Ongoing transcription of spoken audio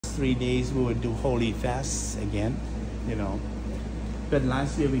last 3 days we would do holy fasts again, you know. But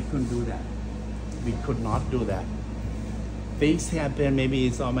last year we couldn't do that. We could not do that. Things happen, maybe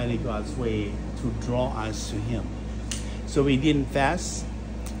it's Almighty God's way to draw us to Him. So we didn't fast,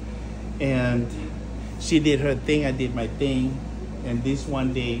 and she did her thing, I did my thing. And this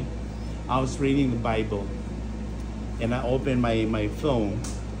one day, I was reading the Bible, and I opened my phone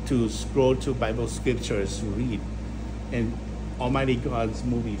to scroll to Bible scriptures to read, and Almighty God's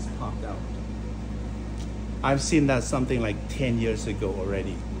movies popped out. I've seen that something like 10 years ago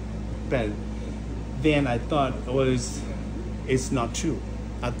already, but then I thought it's not true.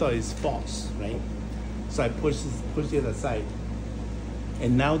 I thought it's false, right? So I pushed it aside,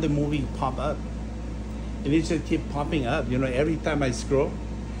 and now the movie pop up, and it just keep popping up. You know, every time I scroll,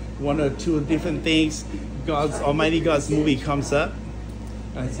 one or two different things, Almighty God's movie comes up.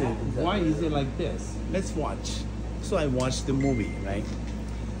 I said, why is it like this? Let's watch. So I watched the movie, right?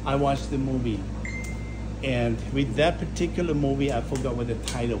 I watched the movie, and with that particular movie, I forgot what the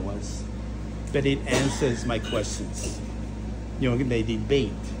title was, but it answers my questions. You know, they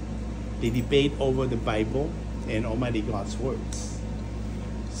debate over the Bible and Almighty God's words.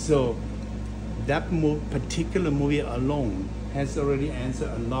 So that particular movie alone has already answered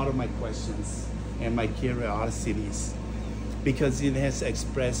a lot of my questions and my curiosities, because it has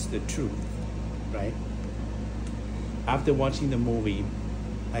expressed the truth, right? After watching the movie,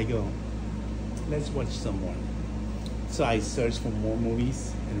 I go, let's watch some more. So I searched for more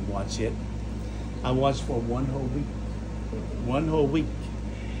movies and watch it. I watched for one whole week.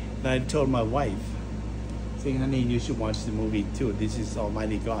 And I told my wife, saying, honey, you should watch the movie too. This is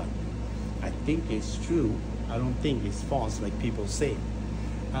Almighty God. I think it's true. I don't think it's false like people say.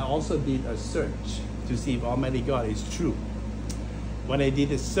 I also did a search to see if Almighty God is true. When I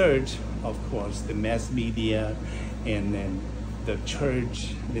did a search, of course, the mass media and then the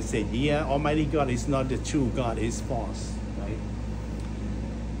church, they said, yeah, Almighty God is not the true God, it's false, right?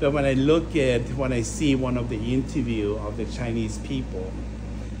 But when I see one of the interview of the Chinese people,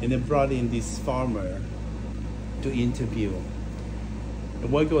 and they brought in this farmer to interview,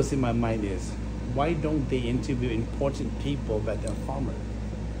 and what goes in my mind is, why don't they interview important people but they're farmer?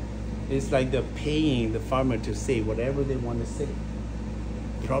 It's like they're paying the farmer to say whatever they want to say.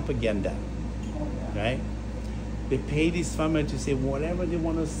 Propaganda, right? They pay this farmer to say whatever they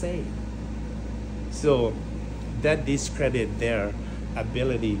want to say. So that discredit their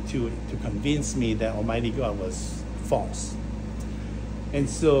ability to convince me that Almighty God was false. And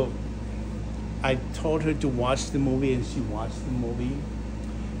so I told her to watch the movie, and she watched the movie.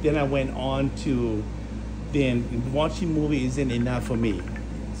 Then I went on to, then watching movie isn't enough for me.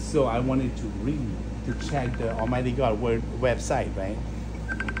 So I wanted to read, to check the Almighty God website, right?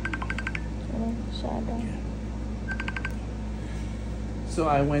 Shadow. So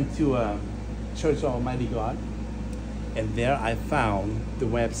I went to Church of Almighty God, and there I found the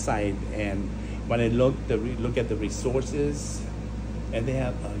website. And when I look at the resources, and they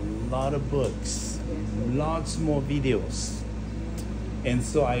have a lot of books, lots more videos. And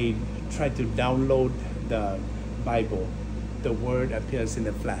so I tried to download the Bible, The Word Appears in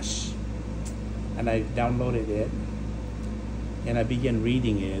the Flesh. And I downloaded it, and I began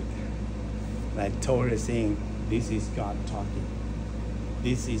reading it. And I told her, saying, this is God talking.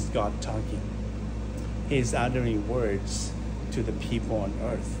 This is God talking. He is uttering words to the people on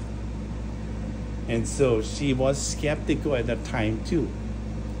earth. And so she was skeptical at that time too.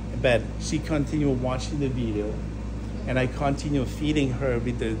 But she continued watching the video, and I continued feeding her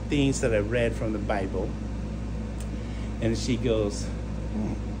with the things that I read from the Bible. And she goes,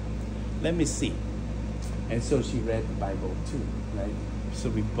 let me see. And so she read the Bible too, right? So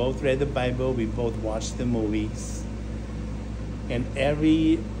we both read the Bible, we both watched the movies. And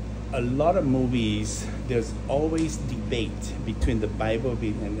a lot of movies, there's always debate between the Bible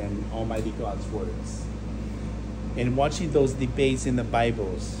and Almighty God's words. And watching those debates in the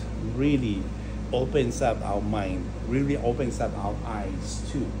Bibles really opens up our mind, really opens up our eyes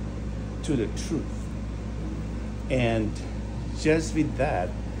to the truth. And just with that,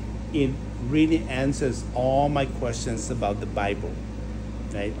 it really answers all my questions about the Bible,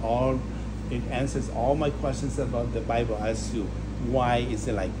 right? It answers all my questions about the Bible as to why is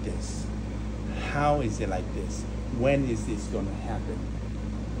it like this? How is it like this? When is this going to happen?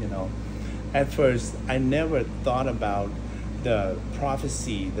 You know, at first, I never thought about the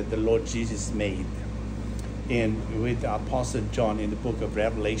prophecy that the Lord Jesus made with the Apostle John in the book of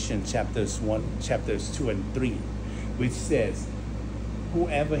Revelation, chapters 2 and 3, which says,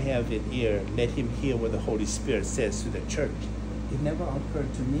 whoever have an ear, let him hear what the Holy Spirit says to the church. It never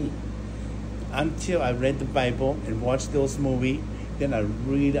occurred to me until I read the Bible and watched those movies. then I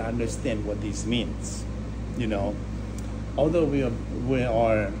really understand what this means. You know, although we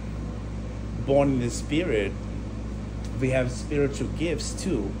are born in the Spirit, we have spiritual gifts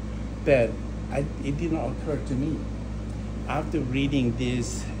too, but it did not occur to me. After reading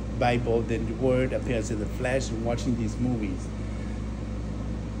this Bible, the Word appears in the flesh, and watching these movies,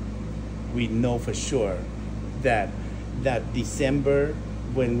 we know for sure that December,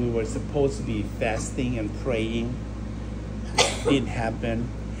 when we were supposed to be fasting and praying, did happen,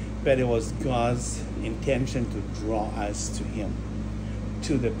 but it was God's intention to draw us to Him,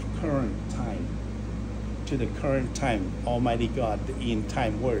 to the current time. To the current time, Almighty God, the end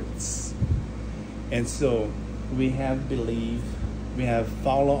time words. And so we have believed, we have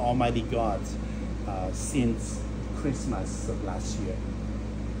followed Almighty God since Christmas of last year.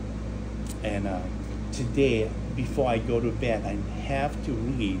 And today, before I go to bed, I have to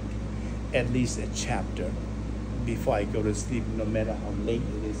read at least a chapter before I go to sleep, no matter how late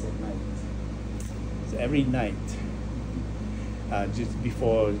it is at night. So every night, just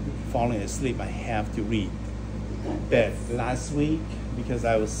before falling asleep, I have to read. But last week, because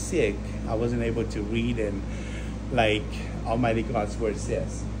I was sick, I wasn't able to read, and like Almighty God's word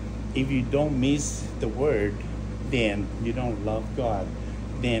says, if you don't miss the word, then you don't love God,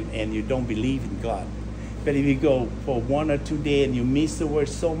 and you don't believe in God. But if you go for 1 or 2 days and you miss the word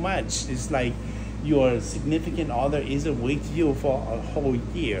so much, it's like your significant other isn't with you for a whole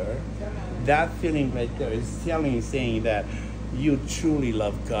year. That feeling right there is saying that you truly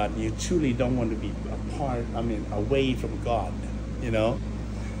love God. You truly don't want to be away from God, you know?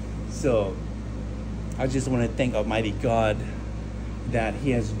 So I just want to thank Almighty God that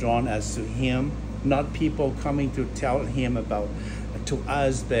He has drawn us to Him, not people coming to tell Him to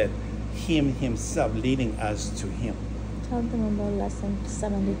us, but Him Himself leading us to Him. Tell them about lesson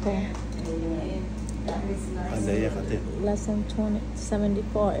 74. Lesson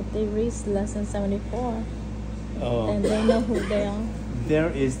 74. If they read lesson 74, then they know who they are. There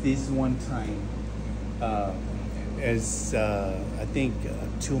is this one time, I think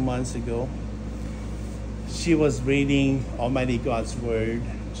 2 months ago, she was reading Almighty God's Word,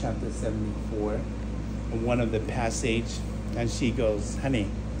 chapter 74, one of the passage, and she goes, "Honey,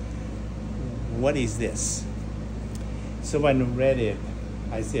 what is this?" So when I read it,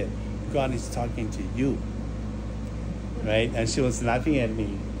 I said, "God is talking to you," right? And she was laughing at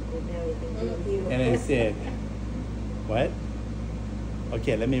me. And I said, "What?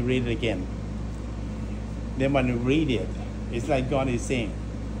 Okay, let me read it again." Then when you read it, it's like God is saying,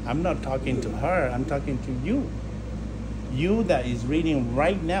 "I'm not talking to her, I'm talking to you. You that is reading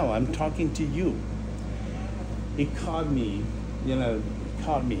right now, I'm talking to you." It caught me,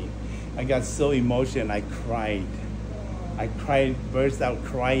 I got so emotional, I cried. Burst out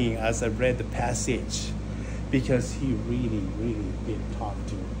crying as I read the passage, because He really, really did talk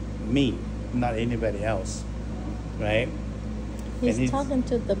to me, not anybody else, right? He's talking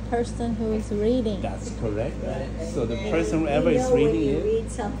to the person who is reading. That's correct. Right? So the person whoever is reading when you it,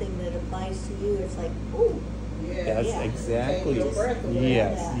 read something that applies to you, it's like, ooh. that's exactly.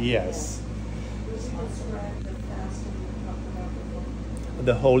 Yes.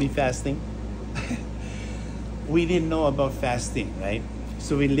 The holy fasting. We didn't know about fasting, right?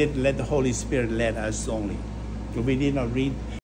 So we let the Holy Spirit lead us only. We did not read